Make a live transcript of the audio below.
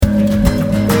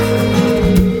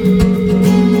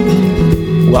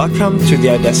Welcome to the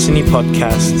iDestiny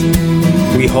podcast.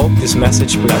 We hope this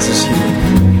message blesses you.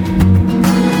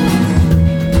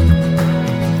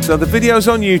 So the video's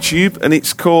on YouTube and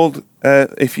it's called,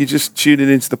 if you're just tuning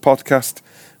into the podcast,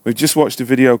 we've just watched a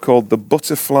video called The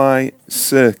Butterfly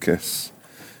Circus,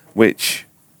 which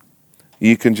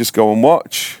you can just go and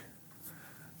watch.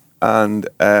 And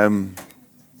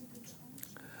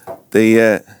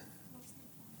the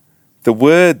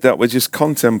word that we're just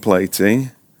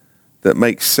contemplating that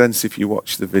makes sense if you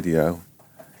watch the video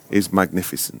is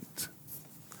magnificent.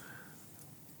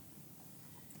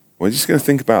 We're just going to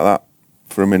think about that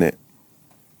for a minute.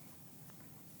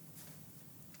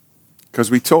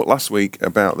 Because we talked last week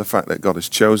about the fact that God has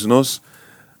chosen us,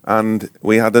 and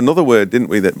we had another word, didn't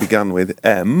we, that began with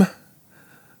M,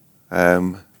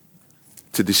 to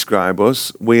describe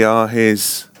us. We are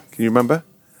his, can you remember?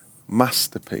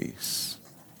 Masterpiece.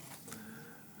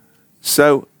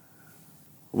 So,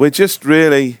 we're just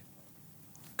really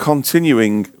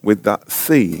continuing with that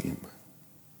theme.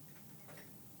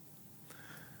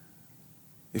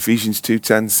 Ephesians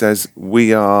 2:10 says,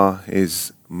 we are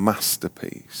his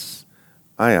masterpiece.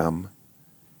 I am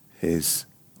his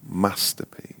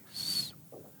masterpiece.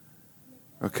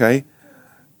 Okay?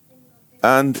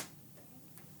 And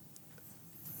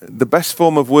the best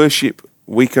form of worship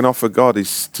we can offer God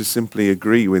is to simply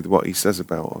agree with what he says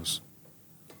about us.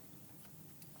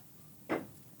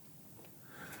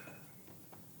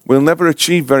 We'll never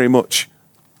achieve very much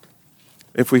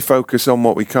if we focus on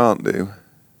what we can't do.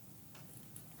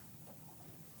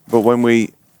 But when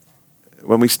we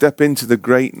step into the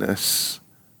greatness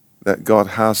that God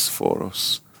has for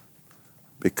us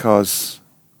because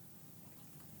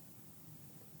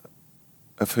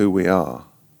of who we are,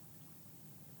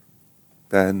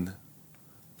 then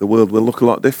the world will look a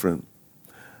lot different.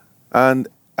 And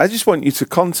I just want you to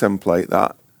contemplate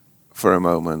that for a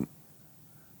moment.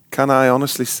 Can I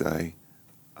honestly say,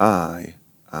 I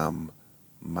am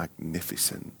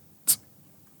magnificent?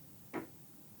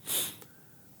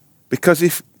 Because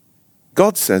if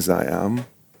God says I am,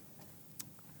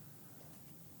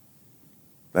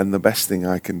 then the best thing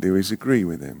I can do is agree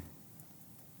with him.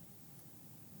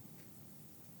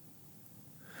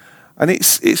 And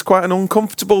it's quite an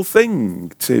uncomfortable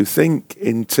thing to think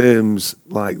in terms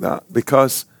like that,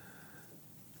 because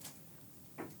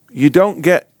you don't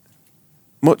get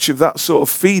much of that sort of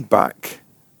feedback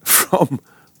from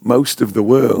most of the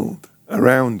world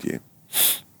around you.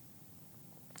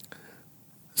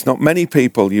 It's not many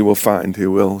people you will find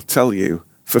who will tell you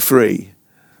for free,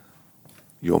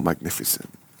 you're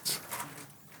magnificent.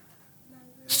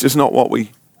 It's just not what we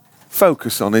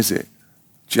focus on, is it?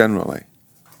 Generally.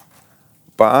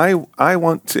 But I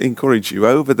want to encourage you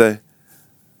over the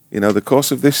course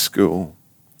of this school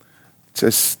to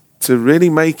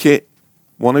really make it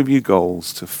one of your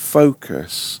goals to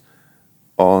focus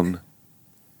on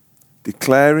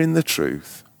declaring the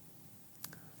truth,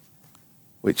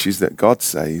 which is that God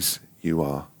says you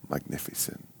are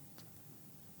magnificent.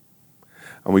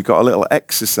 And we've got a little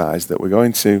exercise that we're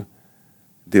going to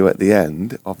do at the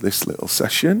end of this little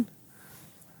session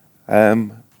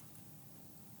that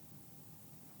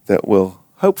will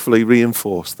hopefully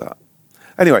reinforce that.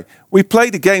 Anyway, we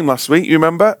played a game last week, you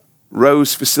remember?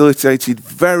 Rose facilitated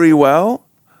very well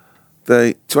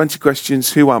the 20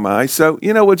 questions, who am I? So,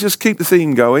 we'll just keep the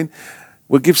theme going.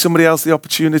 We'll give somebody else the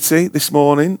opportunity this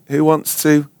morning. Who wants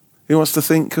to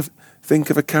think of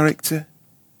a character?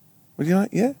 Would you like?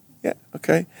 Yeah? Yeah,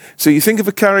 okay. So you think of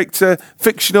a character,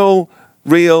 fictional,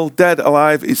 real, dead,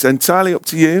 alive. It's entirely up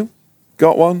to you.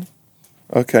 Got one?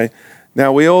 Okay.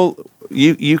 Now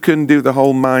you can do the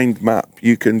whole mind map.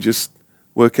 You can just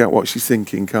work out what she's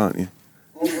thinking, can't you?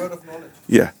 Or word of knowledge.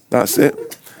 Yeah, that's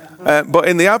it. But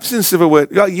in the absence of a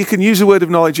word, you can use a word of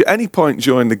knowledge at any point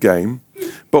during the game,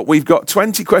 but we've got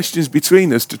 20 questions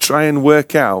between us to try and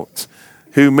work out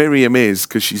who Miriam is,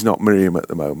 because she's not Miriam at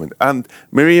the moment. And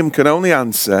Miriam can only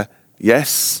answer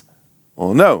yes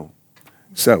or no.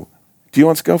 So, do you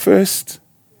want to go first?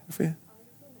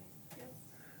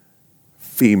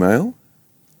 Female?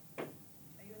 Are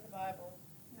you in the Bible?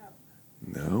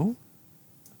 No.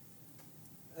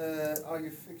 No. Are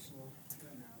you fictional?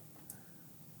 No.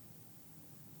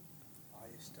 Are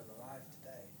you still alive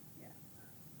today? Yeah.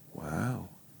 Wow.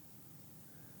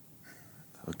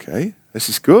 Okay, this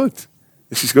is good.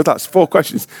 That's 4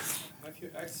 questions. Have you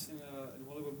acted in a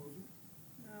Hollywood movie?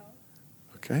 No.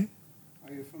 Okay.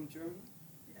 Are you from Germany?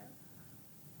 Yeah.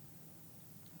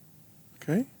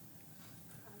 Okay. Are you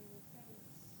famous?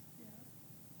 Yeah.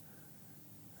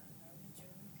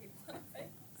 German people are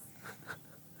famous.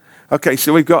 Okay,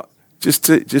 so we've got just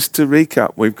to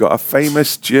recap, we've got a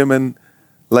famous German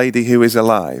lady who is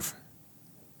alive?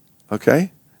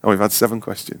 Okay? And we've had 7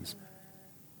 questions.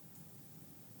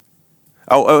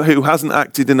 Oh, who hasn't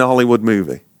acted in a Hollywood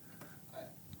movie?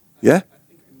 Yeah? I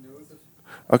think I know this.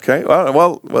 Okay,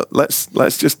 well,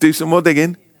 let's just do some more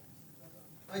digging.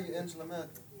 Are you Angela Merkel?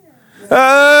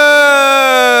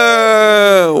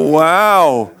 Oh,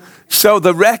 wow. So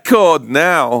the record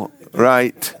now,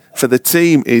 right, for the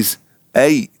team is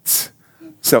 8.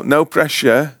 So no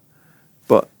pressure,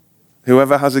 but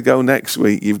whoever has a go next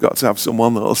week, you've got to have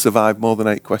someone that will survive more than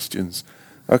 8 questions.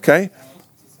 Okay?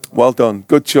 Well done.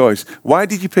 Good choice. Why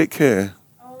did you pick her?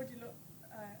 Oh, would you look?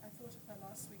 I thought of her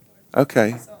last week already.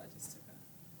 Okay. So I just took her.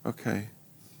 Okay.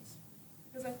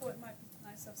 Because I thought it might be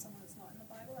nice to have someone that's not in the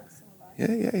Bible and still alive.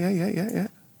 Yeah.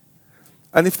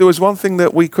 And if there was one thing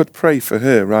that we could pray for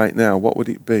her right now, what would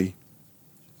it be?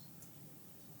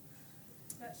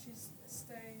 That she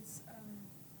stays,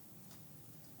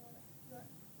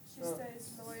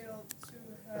 loyal to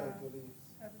her beliefs.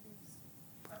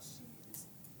 That she is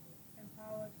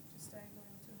empowered to stay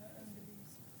loyal to her own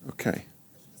beliefs. Okay. That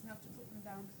she doesn't have to put them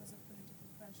down because of political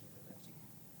pressure, but that she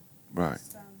can Right.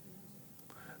 stand in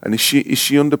it. And is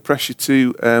she under pressure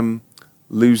to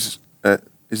lose?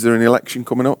 Is there an election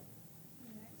coming up?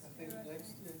 I think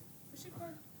next year. But she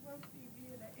won't be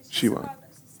re-elected. It's She just won't. about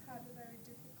that she's had a very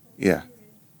difficult Yeah.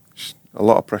 period. A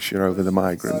lot of pressure over the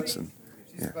migrants and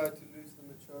She's yeah. about to lose the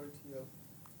majority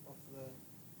of the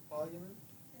parliament.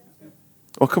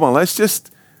 Well, come on, let's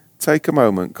just take a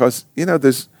moment because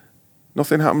there's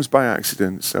nothing happens by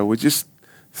accident. So we're just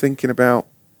thinking about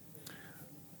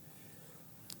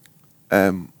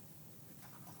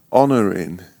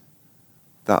honouring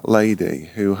that lady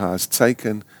who has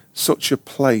taken such a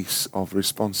place of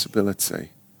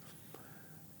responsibility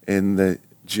in the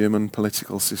German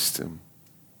political system.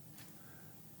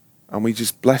 And we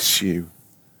just bless you,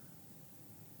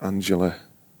 Angela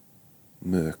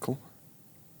Merkel,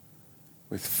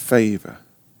 with favour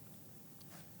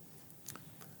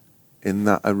in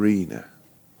that arena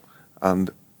and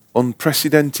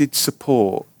unprecedented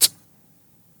support.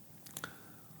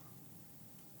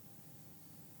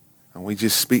 And we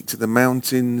just speak to the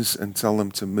mountains and tell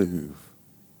them to move.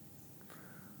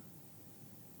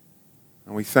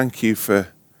 And we thank you for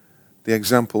the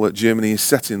example that Germany is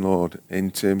setting, Lord,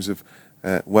 in terms of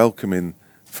welcoming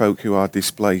folk who are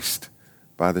displaced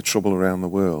by the trouble around the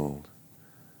world.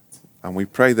 And we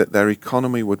pray that their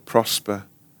economy would prosper.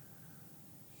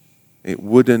 It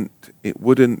wouldn't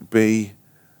be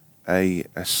a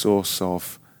source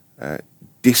of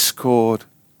discord,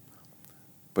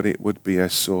 but it would be a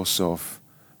source of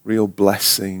real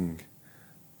blessing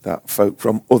that folk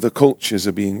from other cultures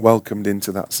are being welcomed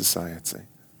into that society.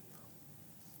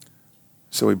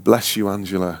 So we bless you,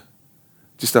 Angela.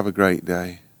 Just have a great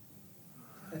day.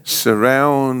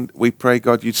 We pray,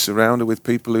 God, you'd surround her with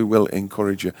people who will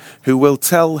encourage her, who will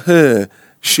tell her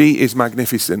she is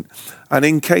magnificent. And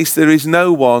in case there is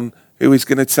no one who is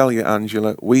going to tell you,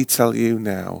 Angela, we tell you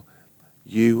now,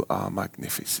 you are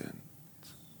magnificent.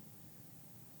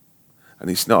 And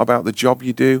it's not about the job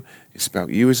you do, it's about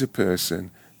you as a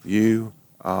person. You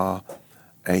are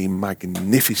a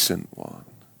magnificent one.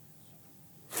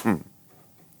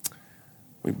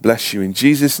 We bless you in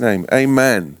Jesus' name.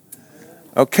 Amen.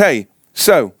 Okay,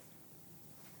 so,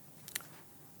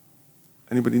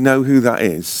 anybody know who that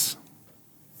is?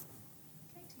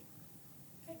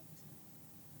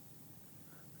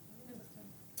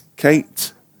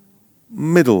 Kate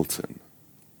Middleton.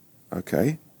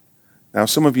 Okay. Now,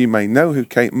 some of you may know who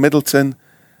Kate Middleton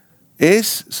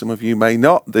is. Some of you may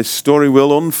not. This story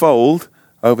will unfold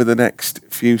over the next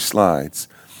few slides.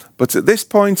 But at this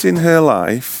point in her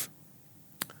life,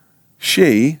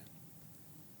 she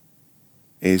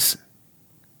is,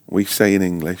 we say in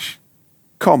English,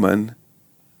 common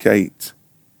Kate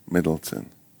Middleton.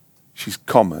 She's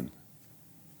common,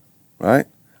 right?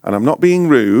 And I'm not being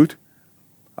rude.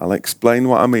 I'll explain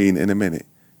what I mean in a minute.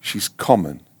 She's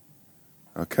common,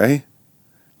 okay?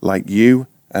 Like you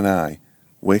and I,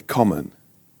 we're common,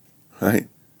 right?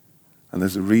 And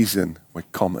there's a reason we're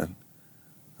common,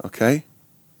 okay?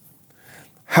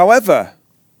 However,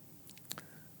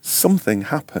 something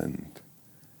happened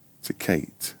to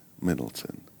Kate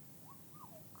Middleton.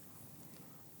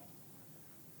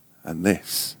 And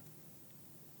this.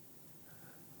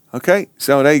 Okay,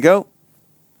 so there you go.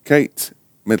 Kate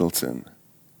Middleton.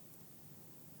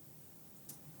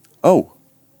 Oh.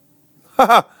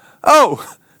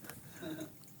 Oh.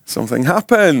 Something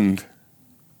happened.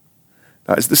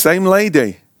 That is the same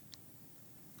lady.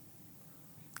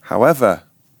 However,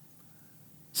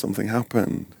 something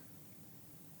happened.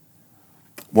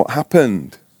 What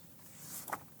happened?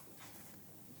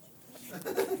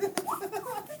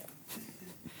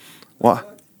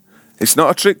 What? It's not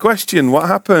a trick question. What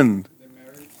happened? They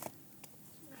married.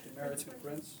 They married to the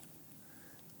prince.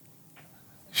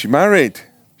 She married.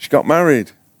 She got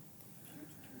married.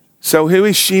 So who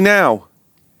is she now?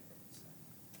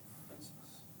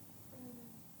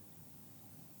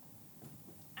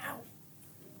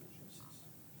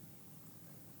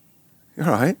 You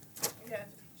all right? Yeah.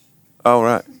 Oh,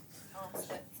 right.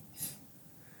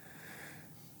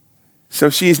 So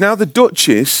she is now the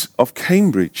Duchess of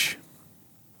Cambridge.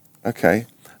 Okay.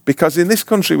 Because in this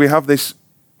country we have this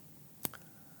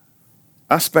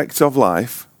aspect of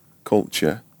life,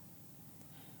 culture,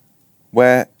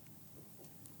 where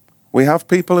we have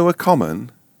people who are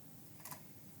common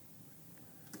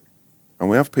and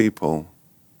we have people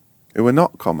who are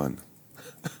not common.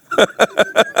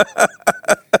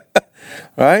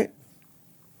 Right?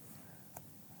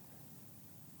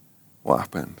 What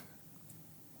happened?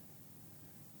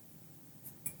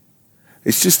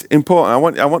 It's just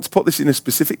important. I want to put this in a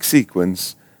specific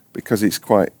sequence because it's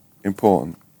quite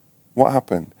important. What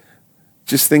happened?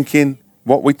 Just thinking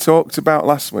what we talked about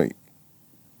last week.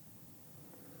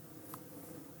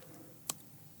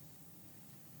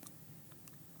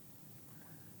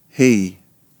 He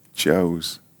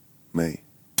chose me.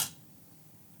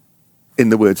 In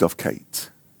the words of Kate.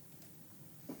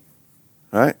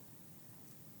 Right?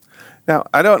 Now,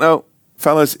 I don't know,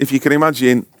 fellas, if you can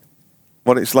imagine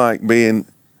what it's like being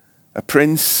a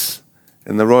prince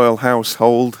in the royal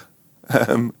household.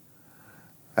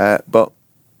 But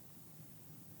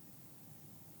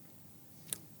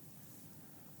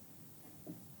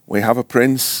we have a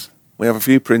prince, we have a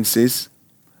few princes,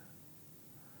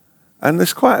 and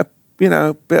there's quite a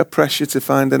bit of pressure to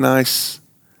find a nice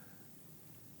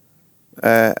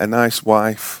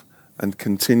wife and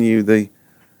continue the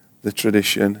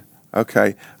tradition.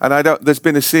 Okay, and there's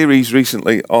been a series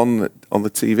recently on the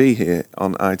TV here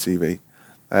on ITV.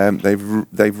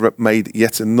 They've made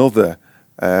yet another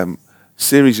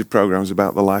series of programs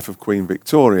about the life of Queen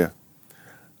Victoria,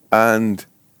 and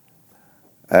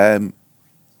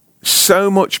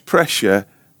so much pressure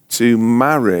to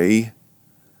marry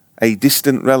a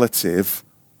distant relative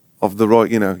of the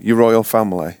your royal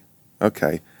family.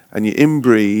 Okay, and you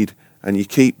inbreed and you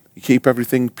keep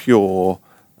everything pure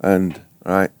and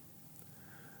right.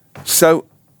 So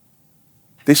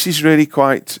this is really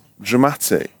quite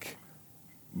dramatic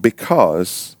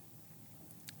because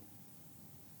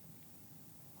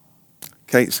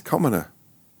Kate's a commoner.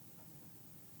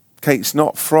 Kate's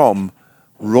not from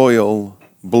royal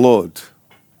blood.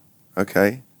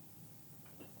 Okay?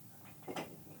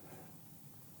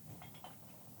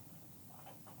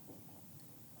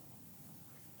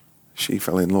 She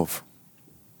fell in love.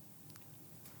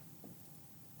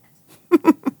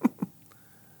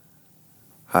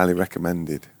 Highly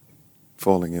recommended.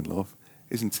 Falling in love,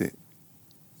 isn't it?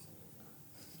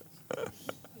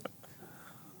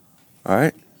 All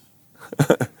right?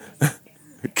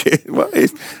 Okay, what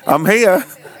is? I'm here.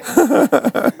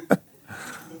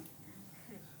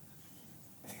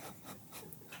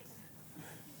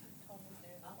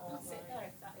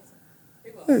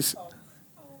 Yes.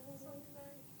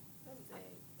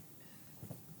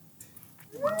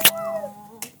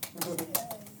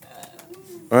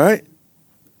 All right?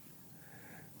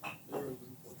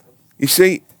 You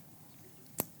see,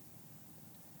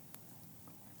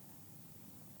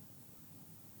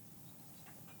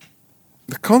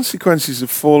 the consequences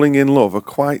of falling in love are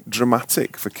quite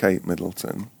dramatic for Kate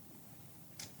Middleton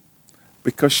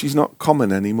because she's not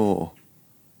common anymore.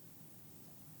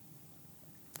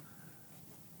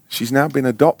 She's now been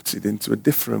adopted into a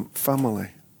different family.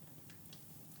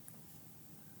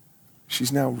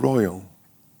 She's now royal.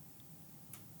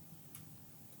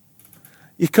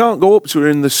 You can't go up to her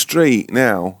in the street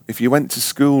now if you went to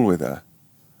school with her.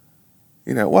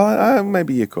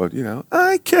 Maybe you could,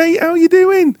 Hi, Kate, how you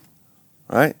doing?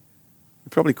 Right? You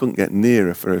probably couldn't get near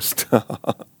her for a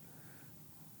start.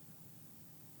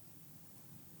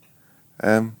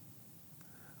 And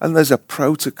there's a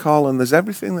protocol and there's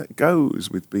everything that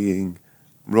goes with being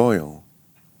royal.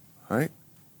 Right?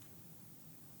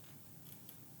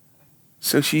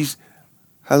 So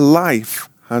her life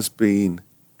has been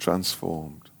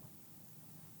transformed.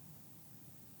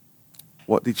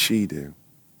 What did she do?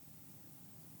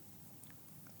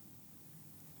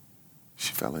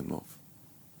 She fell in love.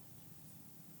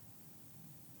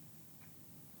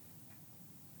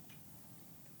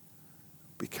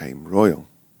 Became royal.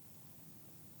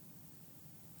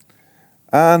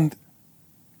 And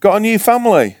got a new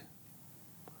family.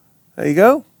 There you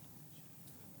go.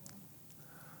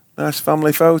 Nice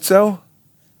family photo.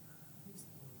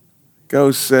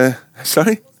 Goes,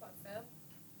 sorry?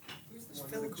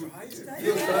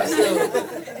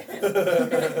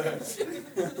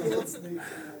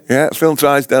 Yeah, Phil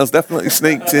Drysdale's definitely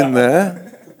sneaked in there.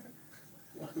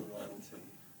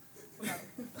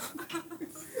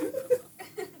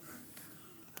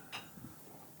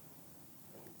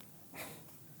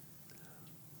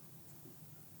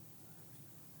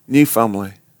 New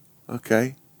family.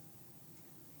 Okay.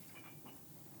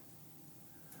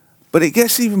 But it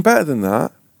gets even better than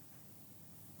that.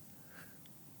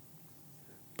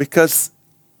 Because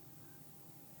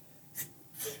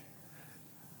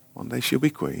one day she'll be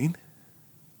queen.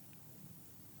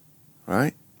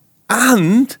 Right?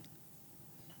 And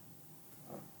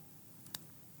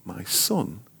my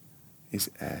son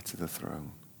is heir to the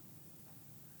throne.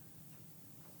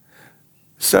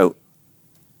 So,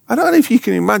 I don't know if you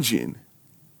can imagine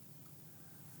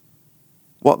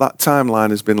what that timeline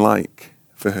has been like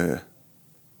for her.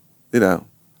 You know,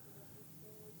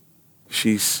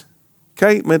 she's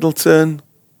Kate Middleton.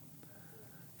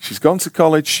 She's gone to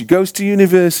college. She goes to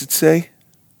university.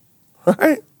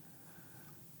 Right?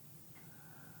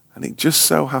 And it just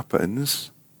so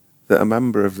happens that a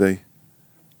member of the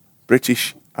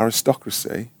British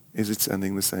aristocracy is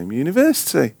attending the same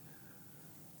university.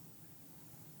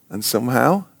 And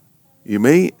somehow you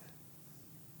meet.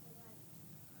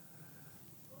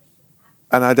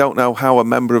 And I don't know how a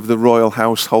member of the royal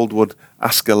household would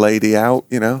ask a lady out,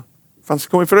 you know. Fancy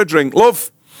coming for a drink?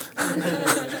 Love!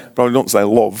 Probably don't say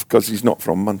love because he's not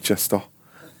from Manchester.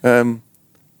 But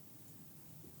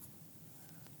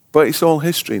it's all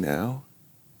history now.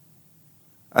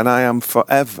 And I am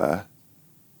forever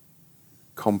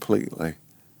completely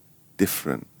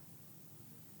different.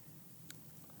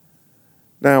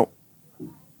 Now,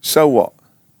 so what?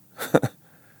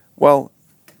 Well,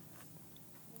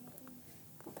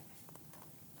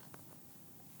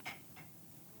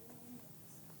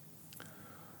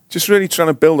 just really trying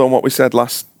to build on what we said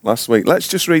last week. Let's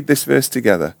just read this verse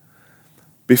together.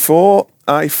 Before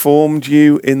I formed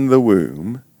you in the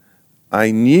womb,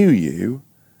 I knew you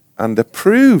and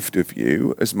approved of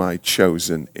you as my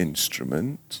chosen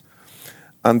instrument.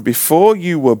 And before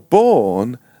you were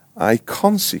born, I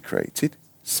consecrated,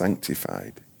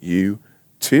 sanctified you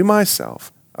to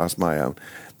myself as my own.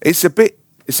 It's a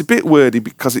bit wordy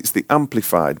because it's the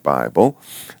Amplified Bible.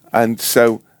 And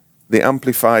so the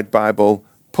Amplified Bible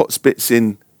puts bits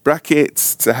in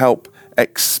brackets to help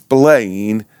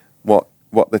explain what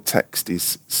the text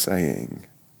is saying.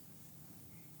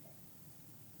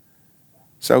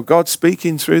 So God's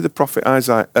speaking through the prophet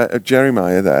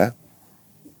Jeremiah there.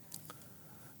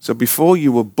 So before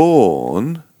you were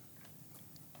born,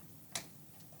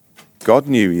 God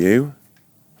knew you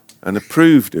and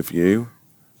approved of you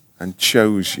and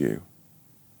chose you.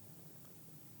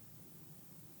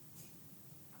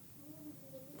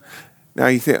 Now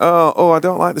you think, oh, I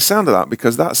don't like the sound of that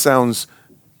because that sounds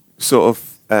sort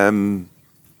of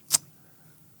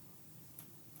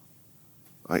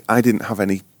like I didn't have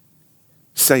any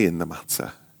say in the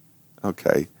matter.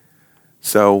 Okay.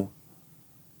 So,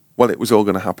 well, it was all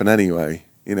going to happen anyway,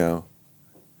 you know.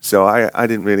 So I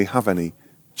didn't really have any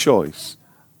choice.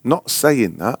 Not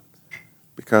saying that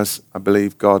because I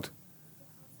believe God,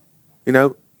 you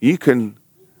know, you can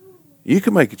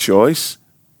make a choice,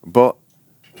 but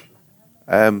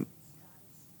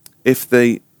if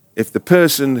the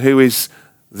person who is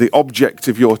the object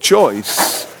of your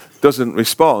choice doesn't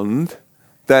respond,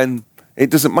 then it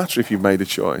doesn't matter if you've made a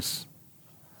choice.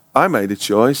 I made a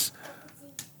choice.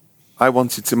 I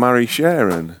wanted to marry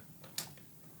Sharon.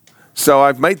 So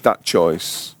I've made that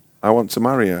choice. I want to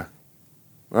marry her.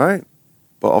 Right?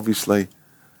 But obviously,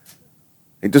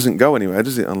 it doesn't go anywhere,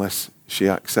 does it, unless she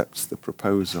accepts the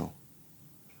proposal.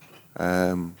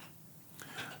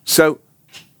 So,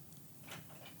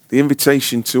 the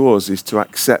invitation to us is to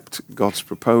accept God's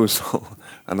proposal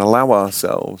and allow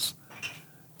ourselves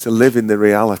to live in the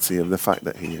reality of the fact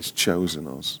that He has chosen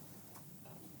us.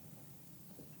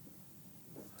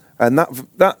 And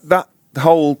that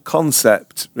whole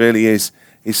concept really is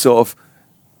sort of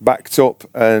backed up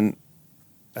and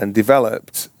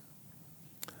developed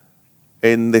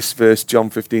in this verse,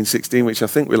 John 15:16, which I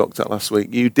think we looked at last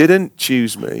week. You didn't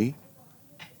choose me,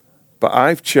 but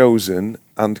I've chosen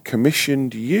and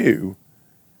commissioned you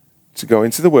to go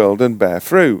into the world and bear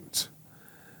fruit.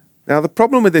 Now, the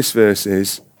problem with this verse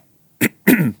is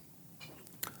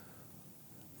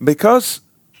because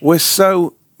we're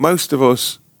so, most of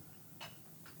us,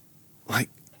 like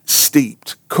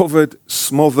steeped, covered,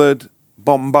 smothered,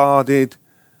 bombarded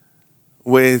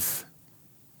with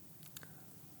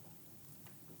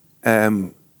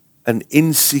an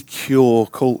insecure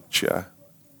culture,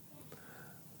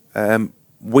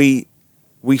 we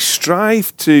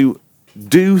strive to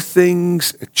do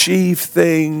things, achieve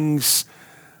things,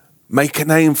 make a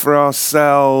name for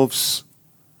ourselves,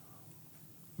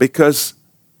 because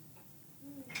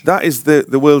that is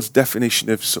the world's definition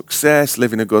of success,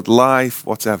 living a good life,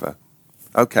 whatever.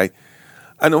 Okay.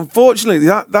 And unfortunately,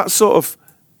 that sort of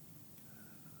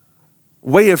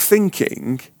way of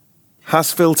thinking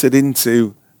has filtered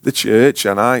into the church,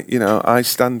 and I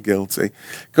stand guilty.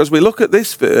 Because we look at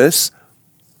this verse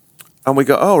and we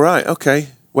go, oh, right, okay,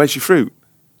 where's your fruit?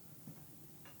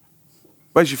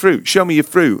 Where's your fruit? Show me your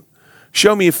fruit.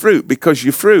 Show me your fruit, because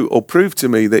your fruit will prove to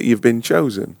me that you've been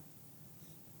chosen.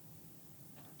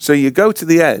 So you go to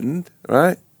the end,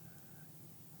 right?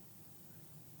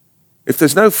 If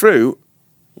there's no fruit,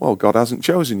 well, God hasn't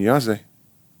chosen you, has he?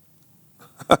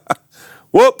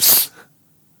 Whoops!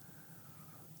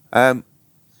 And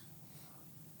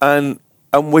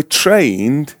we're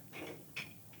trained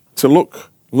to look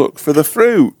for the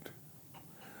fruit.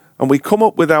 And we come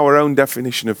up with our own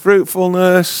definition of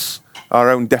fruitfulness, our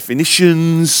own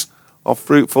definitions of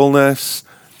fruitfulness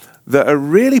that are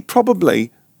really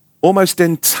probably almost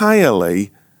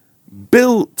entirely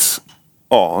built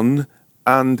on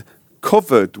and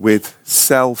covered with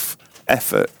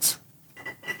self-effort.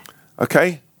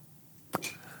 Okay?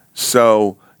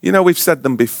 So, we've said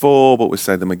them before, but we'll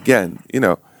say them again.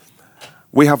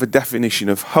 We have a definition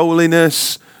of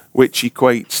holiness, which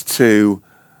equates to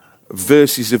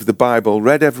verses of the Bible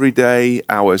read every day,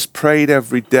 hours prayed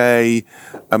every day,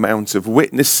 amount of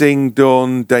witnessing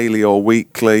done daily or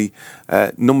weekly,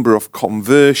 number of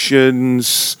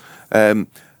conversions,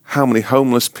 how many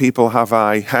homeless people have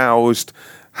I housed,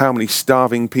 how many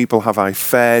starving people have I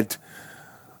fed.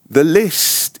 The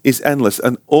list is endless,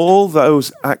 and all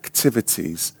those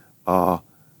activities are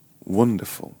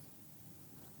wonderful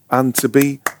and to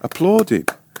be applauded.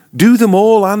 Do them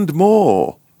all and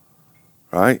more,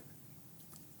 right?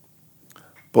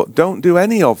 But don't do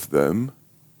any of them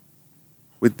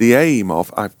with the aim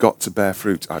of, I've got to bear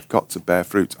fruit, I've got to bear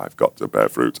fruit, I've got to bear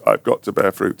fruit, I've got to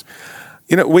bear fruit.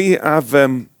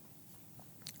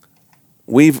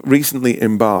 We've recently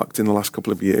embarked in the last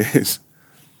couple of years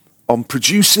on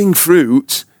producing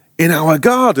fruit in our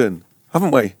garden,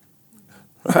 haven't we?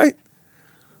 Right?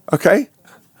 Okay.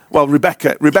 Well,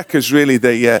 Rebecca's really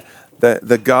the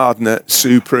gardener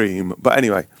supreme. But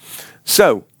anyway,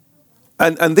 so,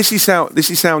 and this is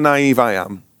how naive I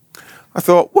am. I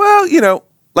thought, well,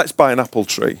 let's buy an apple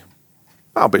tree.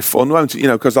 That'll be fun, won't it?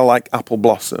 Because I like apple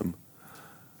blossom.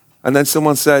 And then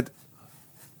someone said,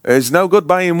 it's no good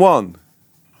buying one.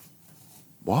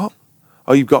 What?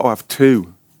 Oh, you've got to have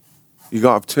two. You've got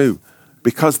to have two.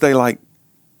 Because they I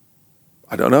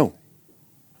don't know.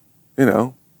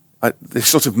 They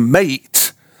sort of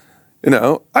mate.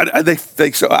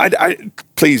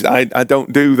 Please, I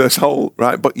don't do this whole,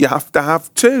 right? But you have to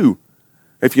have two.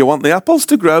 If you want the apples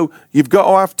to grow, you've got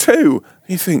to have two. And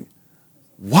you think,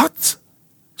 what?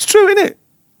 It's true, isn't it?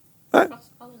 Right?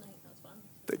 Cross-pollinate, that's one.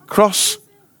 They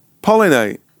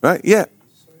cross-pollinate, right? Yeah.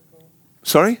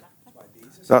 Sorry?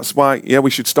 That's why, we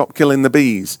should stop killing the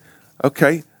bees.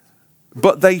 Okay.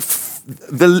 But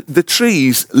the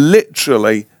trees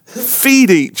literally feed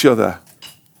each other.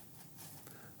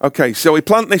 Okay, so we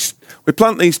plant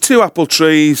these two apple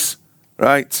trees,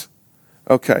 right?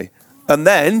 Okay. And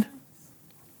then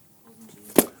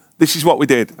this is what we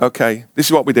did, okay? This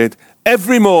is what we did.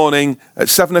 Every morning at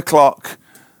 7:00,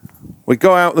 we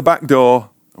go out the back door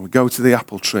and we go to the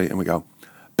apple tree and we go,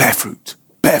 bear fruit,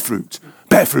 bear fruit,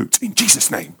 bear fruit in Jesus'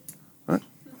 name. Right?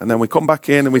 And then we come back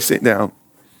in and we sit down,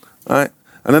 right?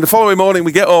 And then the following morning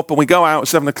we get up and we go out at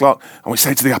 7:00 and we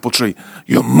say to the apple tree,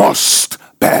 you must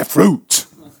bear fruit,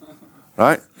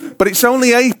 right? But it's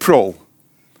only April,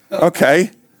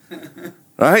 okay?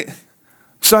 Right?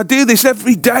 So I do this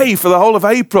every day for the whole of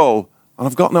April and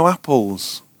I've got no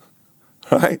apples,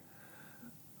 right?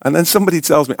 And then somebody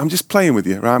tells me, I'm just playing with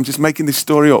you, right? I'm just making this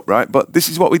story up, right? But this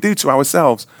is what we do to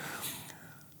ourselves.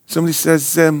 Somebody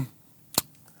says, the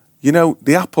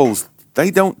apples,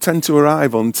 they don't tend to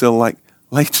arrive until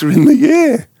later in the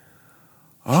year.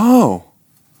 Oh.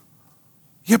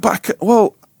 Yeah, but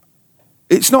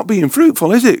it's not being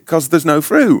fruitful, is it? Because there's no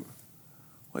fruit.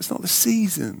 Well, it's not the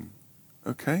season,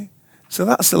 okay? So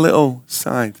that's a little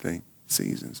side thing,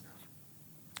 seasons.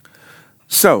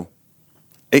 So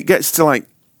it gets to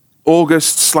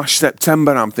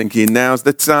August/September, I'm thinking, now's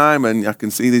the time, and I can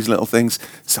see these little things.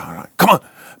 It's all right. Come on,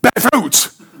 bear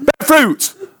fruit! Bear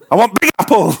fruit! I want big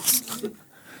apples!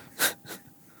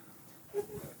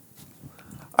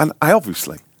 And I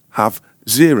obviously have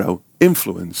zero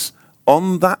influence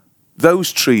on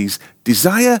those trees'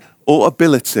 desire or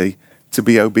ability to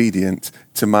be obedient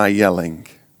to my yelling.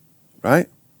 Right?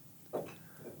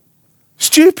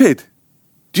 Stupid.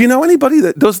 Do you know anybody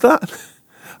that does that?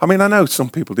 I mean, I know some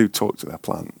people do talk to their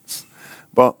plants,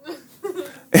 but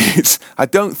I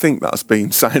don't think that's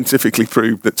been scientifically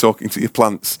proved that talking to your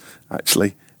plants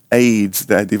actually aids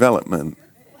their development.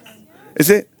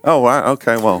 Is it? Oh, right.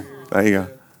 Okay, well, there you go.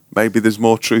 Maybe there's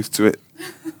more truth to it.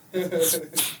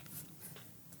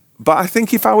 But I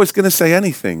think if I was going to say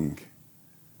anything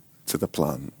to the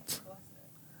plant,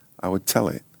 I would tell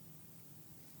it,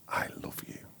 I love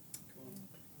you.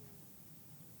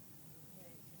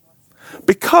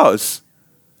 Because,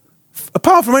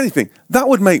 apart from anything, that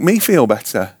would make me feel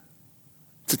better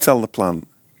to tell the plant.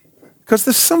 Because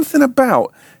there's something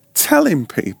about telling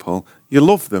people you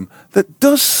love them that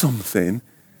does something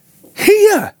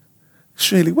here.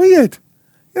 It's really weird.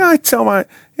 I tell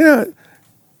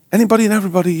anybody and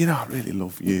everybody, I really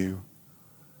love you.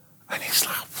 And it's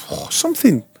like,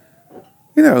 something,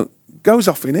 goes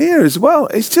off in here as well.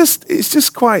 It's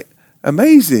just quite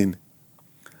amazing.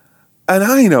 And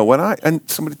I know and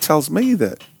somebody tells me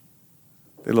that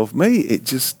they love me, it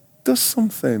just does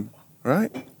something,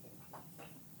 right?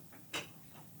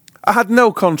 I had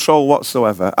no control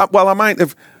whatsoever. I might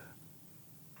have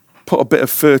put a bit of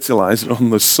fertilizer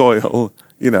on the soil,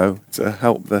 to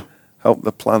help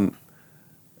the plant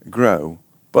grow.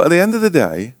 But at the end of the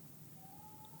day,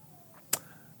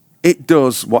 it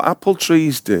does what apple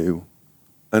trees do,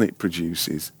 and it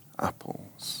produces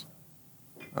apples.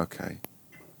 Okay.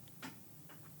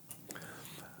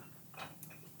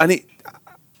 And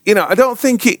I don't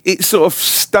think it sort of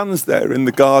stands there in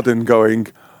the garden going,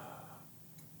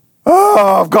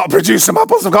 oh, I've got to produce some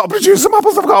apples, I've got to produce some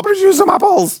apples, I've got to produce some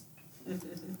apples.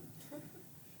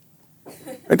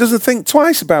 It doesn't think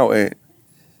twice about it.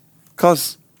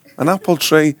 Because an apple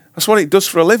tree, that's what it does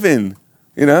for a living.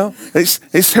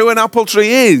 It's who an apple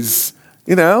tree is.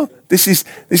 This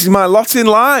is my lot in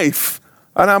life.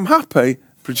 And I'm happy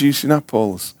producing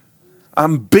apples.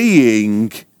 I'm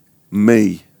being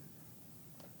me.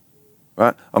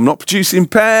 Right? I'm not producing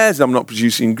pears, I'm not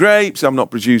producing grapes, I'm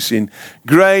not producing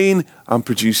grain, I'm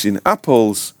producing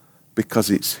apples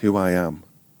because it's who I am.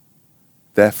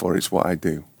 Therefore, it's what I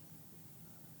do.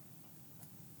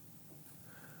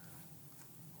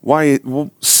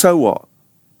 So what?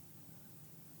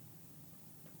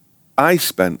 I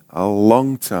spent a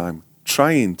long time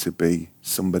trying to be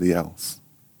somebody else.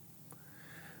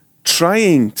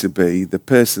 Trying to be the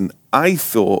person I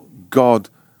thought God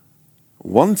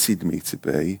wanted me to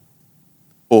be,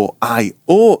 or I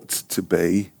ought to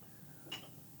be,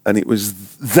 and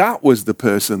that was the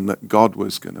person that God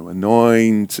was going to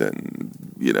anoint and,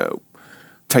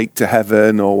 take to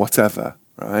heaven or whatever,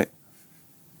 right?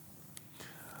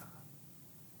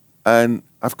 And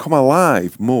I've come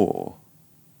alive more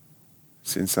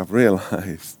since I've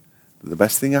realized that the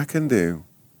best thing I can do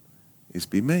is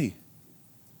be me.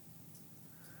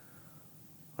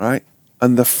 Right?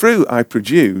 And the fruit I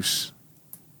produce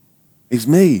is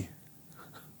me.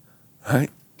 Right?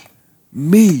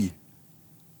 Me.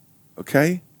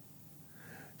 Okay?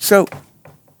 So,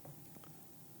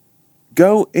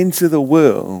 go into the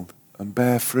world and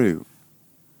bear fruit.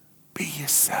 Be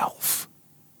yourself.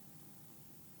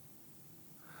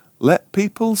 Let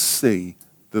people see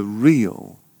the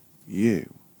real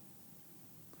you.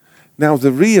 Now,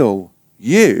 the real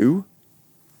you,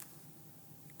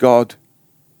 God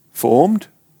formed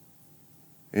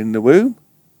in the womb,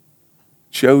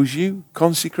 chose you,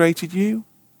 consecrated you.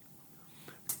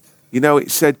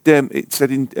 It said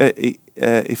in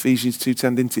Ephesians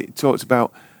 2:10, didn't it? It talks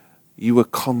about you were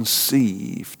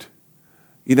conceived.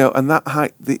 And that,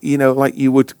 like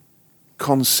you would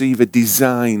conceive a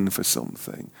design for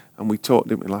something. And we talked,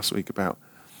 didn't we, last week about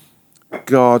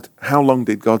God, how long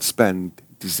did God spend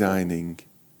designing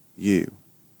you?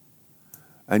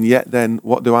 And yet then,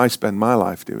 what do I spend my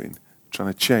life doing?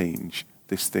 Trying to change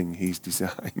this thing he's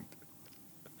designed.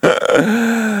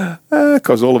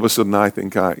 Because all of a sudden I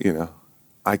think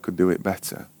I could do it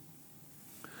better.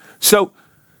 So,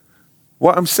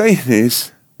 what I'm saying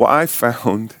is, what I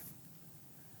found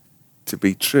to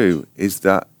be true is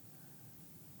that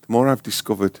the more I've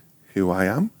discovered who I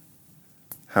am,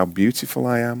 how beautiful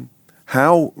I am,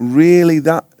 how really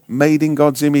that made in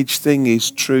God's image thing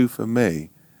is true for me,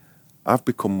 I've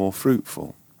become more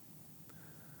fruitful.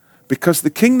 Because the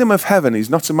kingdom of heaven is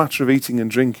not a matter of eating and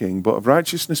drinking, but of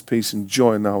righteousness, peace, and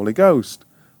joy in the Holy Ghost.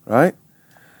 Right?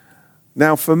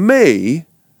 Now, for me,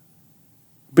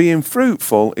 being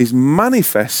fruitful is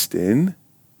manifesting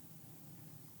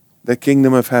the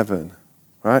kingdom of heaven.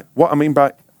 Right? What I mean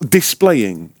by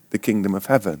displaying the kingdom of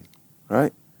heaven.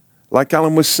 Right? Like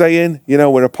Alan was saying,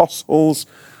 we're apostles.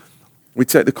 We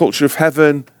take the culture of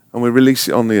heaven and we release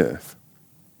it on the earth.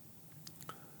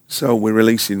 So we're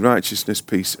releasing righteousness,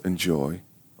 peace, and joy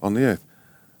on the earth.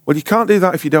 Well, you can't do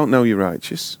that if you don't know you're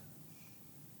righteous.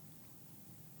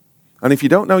 And if you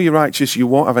don't know you're righteous, you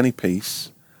won't have any peace.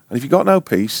 And if you've got no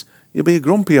peace, you'll be a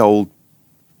grumpy old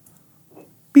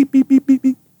beep, beep, beep, beep,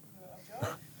 beep.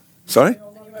 Sorry?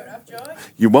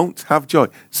 You won't have joy.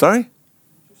 Sorry?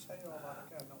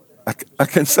 I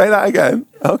can say that again.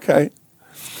 Okay.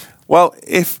 Well,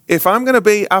 if I'm going to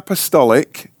be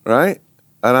apostolic, right,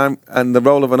 and the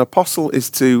role of an apostle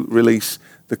is to release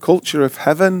the culture of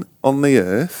heaven on the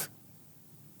earth,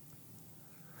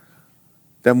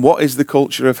 then what is the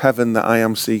culture of heaven that I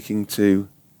am seeking to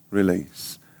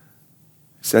release?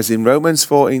 It says in Romans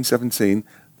 14:17,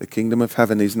 the kingdom of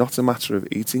heaven is not a matter of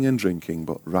eating and drinking,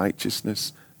 but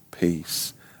righteousness,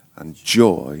 peace, and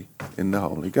joy in the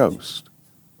Holy Ghost.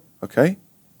 Okay?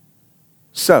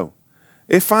 So,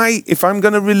 if I'm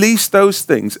going to release those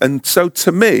things, and so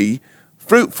to me,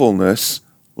 fruitfulness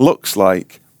looks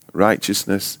like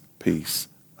righteousness, peace,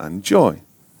 and joy.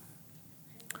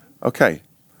 Okay.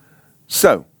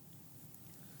 So,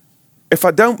 if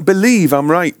I don't believe I'm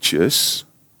righteous,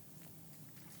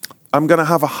 I'm going to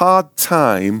have a hard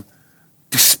time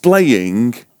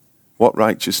displaying what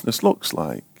righteousness looks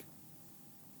like.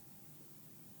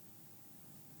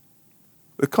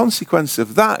 The consequence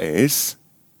of that is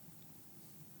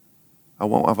I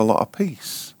won't have a lot of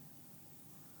peace.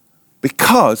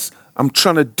 Because I'm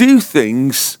trying to do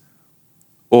things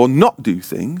or not do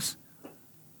things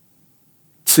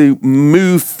to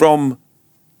move from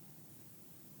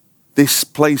this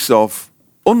place of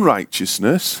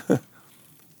unrighteousness.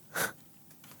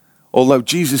 Although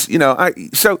Jesus,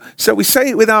 so we say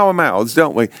it with our mouths,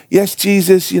 don't we? Yes,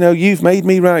 Jesus, you've made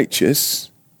me righteous.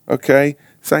 Okay,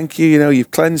 thank you. You've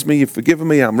cleansed me, you've forgiven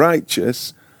me, I'm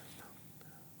righteous.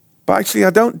 But actually, I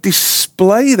don't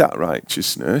display that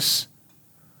righteousness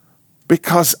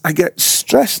because I get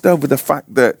stressed over the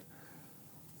fact that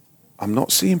I'm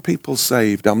not seeing people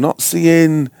saved. I'm not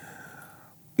seeing,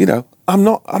 I'm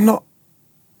not,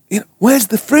 where's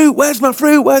the fruit? Where's my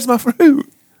fruit? Where's my fruit?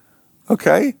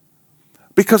 Okay?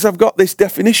 Because I've got this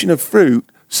definition of fruit.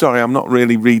 Sorry, I'm not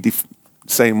really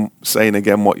saying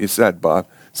again what you said, but I've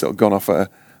sort of gone off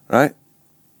right?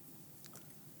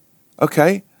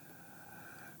 Okay?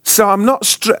 So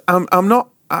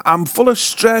I'm full of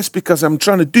stress because I'm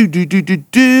trying to do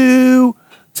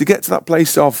to get to that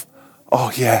place of,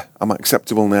 oh yeah, I'm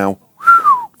acceptable now.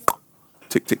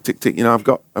 Tick, tick, tick, tick. I've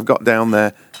got down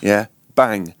there. Yeah,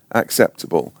 bang,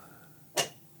 acceptable.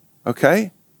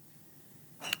 Okay?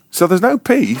 So there's no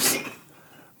peace.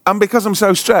 And because I'm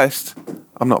so stressed,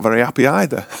 I'm not very happy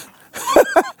either.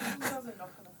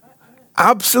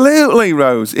 Absolutely,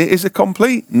 Rose. It is a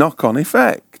complete knock-on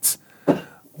effect.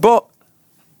 But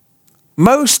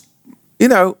most,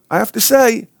 I have to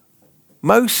say,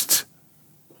 most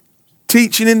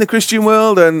teaching in the Christian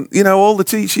world and, all the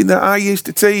teaching that I used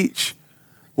to teach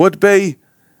would be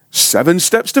 7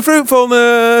 steps to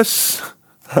fruitfulness,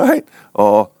 right?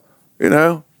 Or,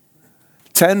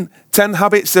 10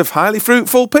 habits of highly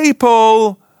fruitful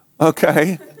people,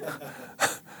 okay?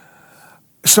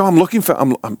 So I'm looking for,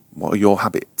 what are your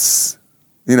habits,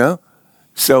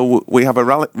 So we have a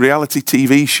reality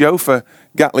TV show for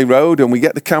Gatley Road and we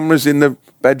get the cameras in the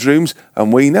bedrooms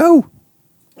and we know.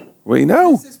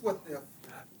 This is what they're...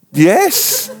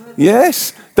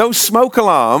 Yes. Those smoke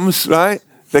alarms, right?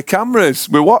 The cameras,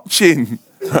 we're watching,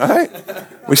 right?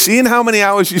 We're seeing how many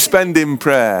hours you spend in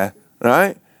prayer,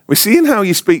 right? We're seeing how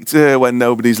you speak to her when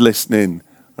nobody's listening,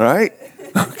 right?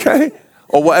 Okay?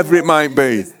 Or whatever it might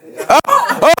be.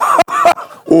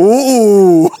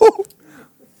 Ooh.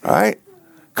 Right?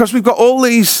 Because we've got all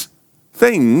these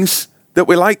things that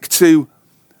we like to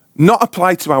not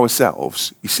apply to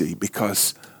ourselves, you see,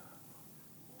 because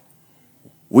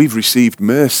we've received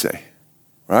mercy,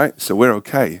 right? So we're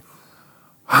okay.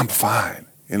 I'm fine,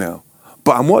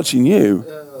 But I'm watching you.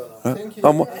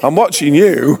 I'm watching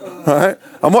you, right?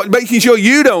 I'm making sure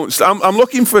you don't. I'm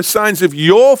looking for signs of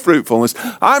your fruitfulness.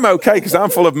 I'm okay because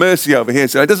I'm full of mercy over here,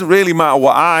 so it doesn't really matter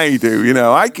what I do.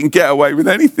 I can get away with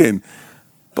anything,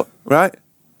 but right?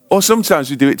 Or sometimes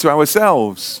we do it to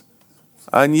ourselves,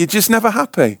 and you're just never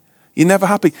happy. You're never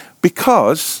happy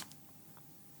because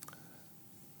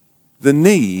the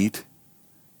need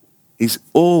is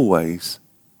always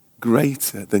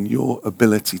greater than your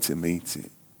ability to meet it.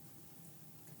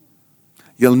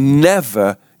 You'll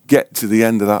never get to the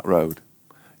end of that road.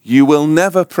 You will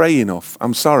never pray enough.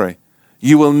 I'm sorry.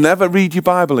 You will never read your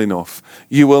Bible enough.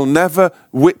 You will never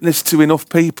witness to enough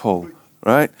people,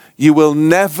 right? You will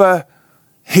never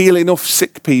heal enough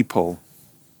sick people.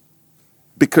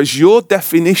 Because your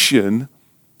definition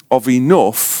of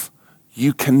enough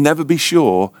you can never be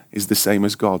sure is the same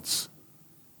as God's.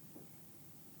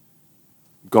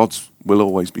 God's will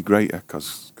always be greater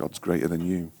because God's greater than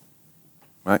you.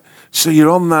 Right? So you're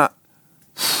on that.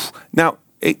 Now,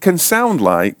 it can sound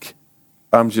like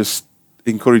I'm just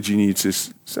encouraging you to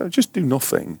so just do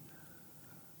nothing.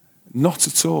 Not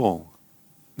at all.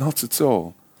 Not at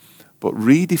all. But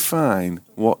redefine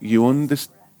what you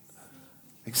understand.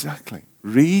 Exactly.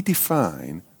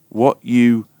 Redefine what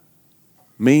you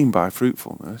mean by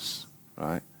fruitfulness,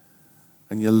 right?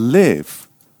 And you live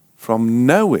from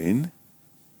knowing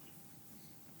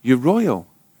you're royal,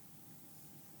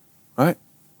 right?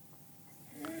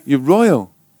 You're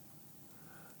royal.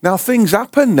 Now things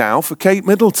happen now for Kate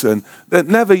Middleton that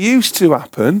never used to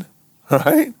happen,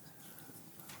 right?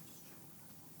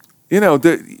 You know,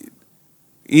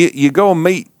 you go and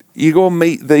meet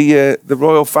the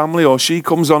royal family, or she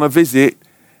comes on a visit.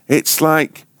 It's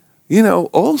like, you know,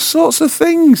 all sorts of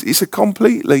things. It's a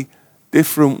completely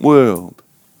different world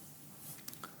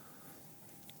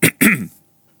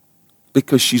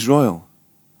because she's royal,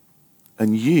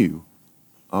 and you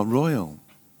are royal,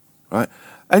 right?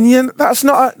 And that's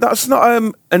not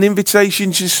an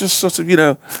invitation to just sort of, you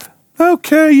know,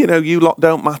 okay, you know, you lot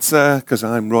don't matter because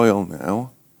I'm royal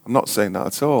now. I'm not saying that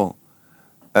at all.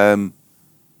 But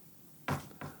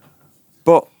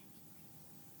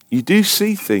you do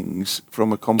see things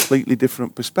from a completely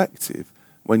different perspective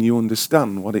when you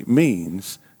understand what it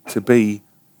means to be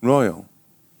royal.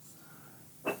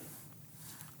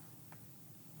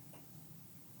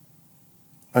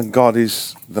 And God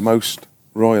is the most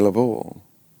royal of all.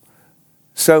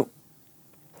 So,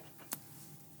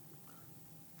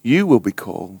 you will be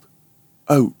called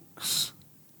oaks,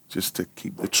 just to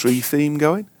keep the tree theme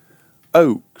going,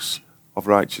 oaks of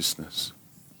righteousness.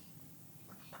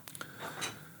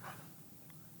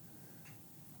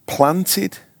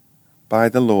 Planted by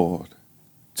the Lord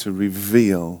to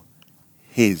reveal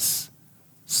his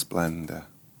splendor.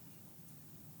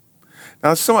 Now,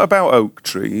 there's something about oak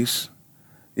trees,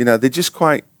 you know, they're just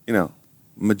quite, you know,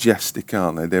 majestic,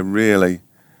 aren't they? They're really,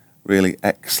 really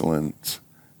excellent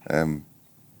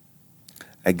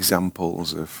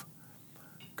examples of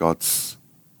God's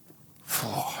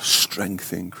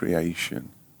strength in creation,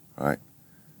 right?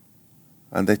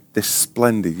 And they're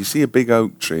splendid. You see a big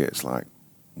oak tree, it's like,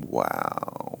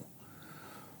 wow.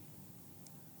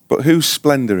 But whose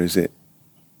splendor is it?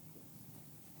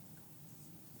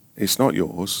 It's not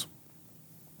yours.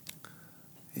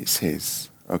 It's his.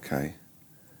 Okay.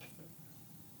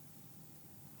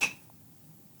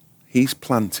 He's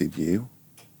planted you,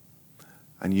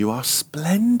 and you are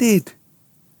splendid.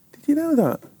 Did you know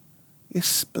that? You're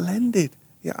splendid.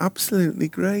 You're absolutely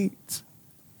great.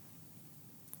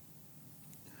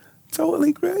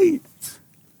 Totally great.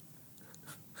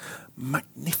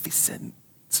 Magnificent.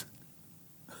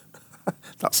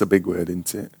 That's a big word,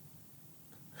 isn't it?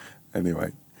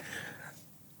 Anyway.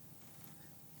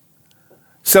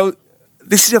 So,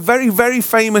 this is a very, very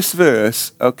famous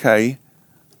verse, okay,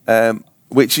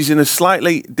 which is in a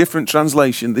slightly different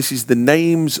translation. This is the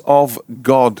Names of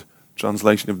God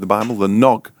translation of the Bible, the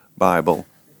Nog Bible,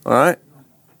 all right?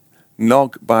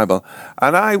 Nog Bible.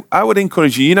 And I would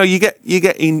encourage you, you know, you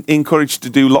get encouraged to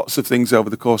do lots of things over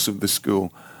the course of the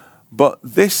school, but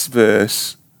this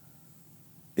verse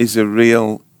is a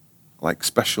real, like,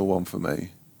 special one for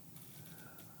me.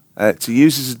 To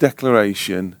use as a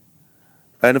declaration,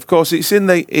 and of course it's in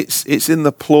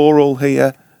the plural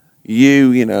here.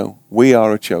 You know, we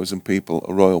are a chosen people,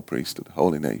 a royal priesthood, a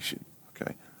holy nation.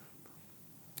 Okay.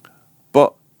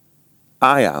 But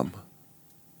I am,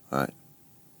 right?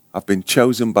 I've been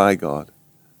chosen by God.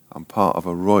 I'm part of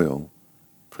a royal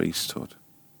priesthood.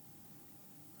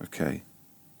 Okay.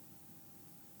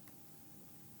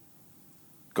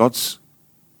 God's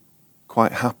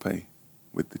quite happy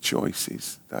with the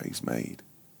choices that he's made.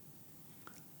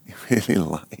 He really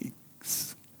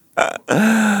likes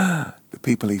the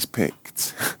people he's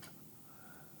picked.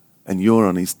 And you're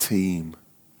on his team.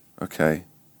 Okay?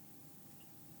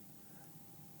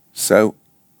 So,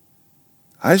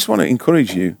 I just want to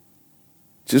encourage you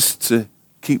just to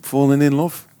keep falling in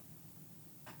love.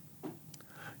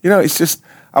 You know, it's just,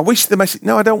 I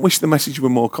don't wish the message were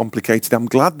more complicated. I'm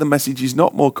glad the message is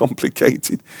not more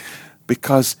complicated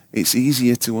because it's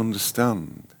easier to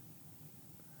understand.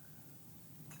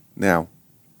 Now,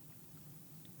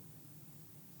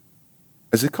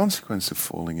 as a consequence of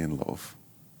falling in love,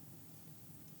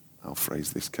 I'll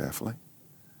phrase this carefully,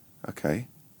 okay?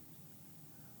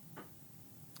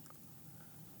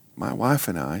 My wife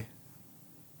and I,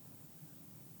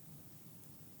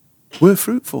 we're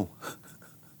fruitful.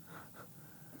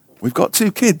 We've got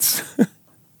 2 kids.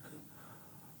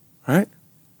 Right?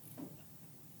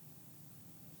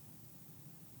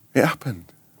 It happened.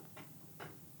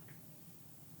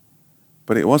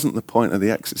 But it wasn't the point of the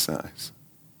exercise.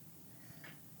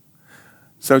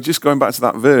 So just going back to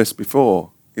that verse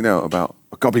before, about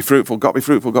got to be fruitful, got to be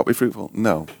fruitful, got to be fruitful.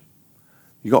 No.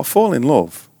 You got to fall in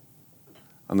love.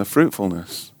 And the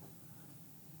fruitfulness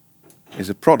is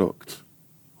a product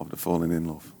of the falling in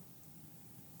love.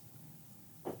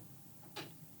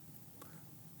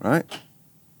 Right?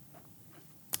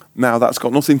 Now, that's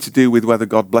got nothing to do with whether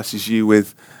God blesses you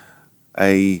with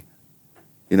a,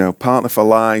 partner for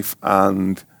life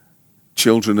and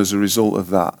children as a result of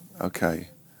that. Okay.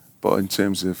 But in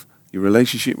terms of your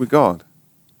relationship with God,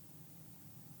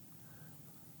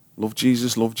 love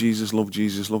Jesus, love Jesus, love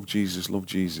Jesus, love Jesus, love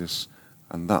Jesus.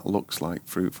 And that looks like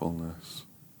fruitfulness.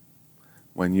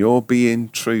 When you're being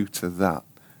true to that,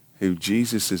 who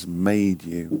Jesus has made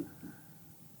you,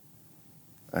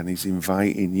 and he's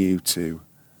inviting you to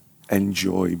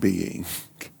enjoy being.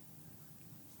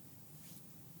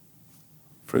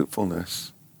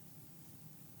 Fruitfulness.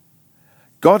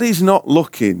 God is not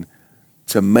looking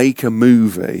to make a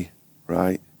movie,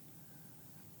 right?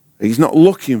 He's not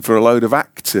looking for a load of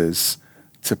actors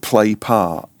to play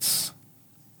parts.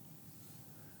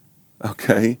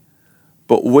 Okay?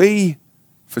 But we,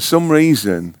 for some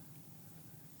reason,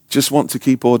 just want to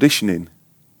keep auditioning.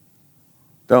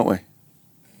 Don't we?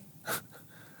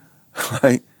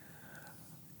 Like,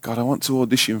 God, I want to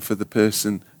audition for the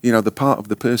person, the part of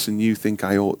the person you think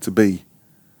I ought to be.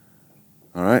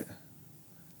 All right?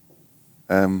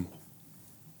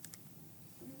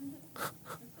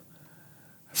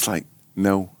 It's like,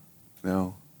 no.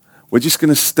 We're just going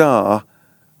to star.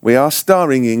 We are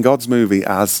starring in God's movie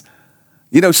as,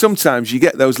 sometimes you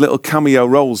get those little cameo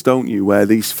roles, don't you, where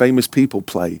these famous people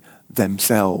play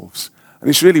themselves. And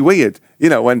it's really weird,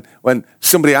 when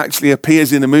somebody actually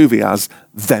appears in a movie as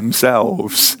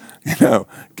themselves,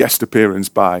 guest appearance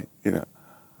by,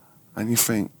 And you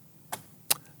think,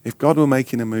 if God were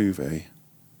making a movie,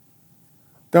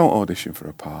 don't audition for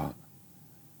a part.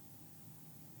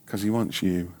 Because he wants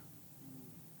you.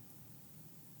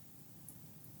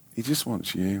 He just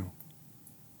wants you.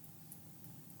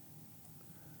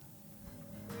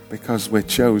 Because we're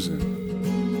chosen.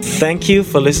 Thank you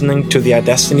for listening to the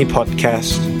iDestiny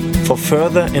podcast. For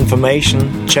further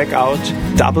information, check out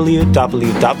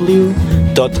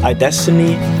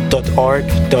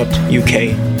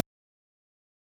www.idestiny.org.uk.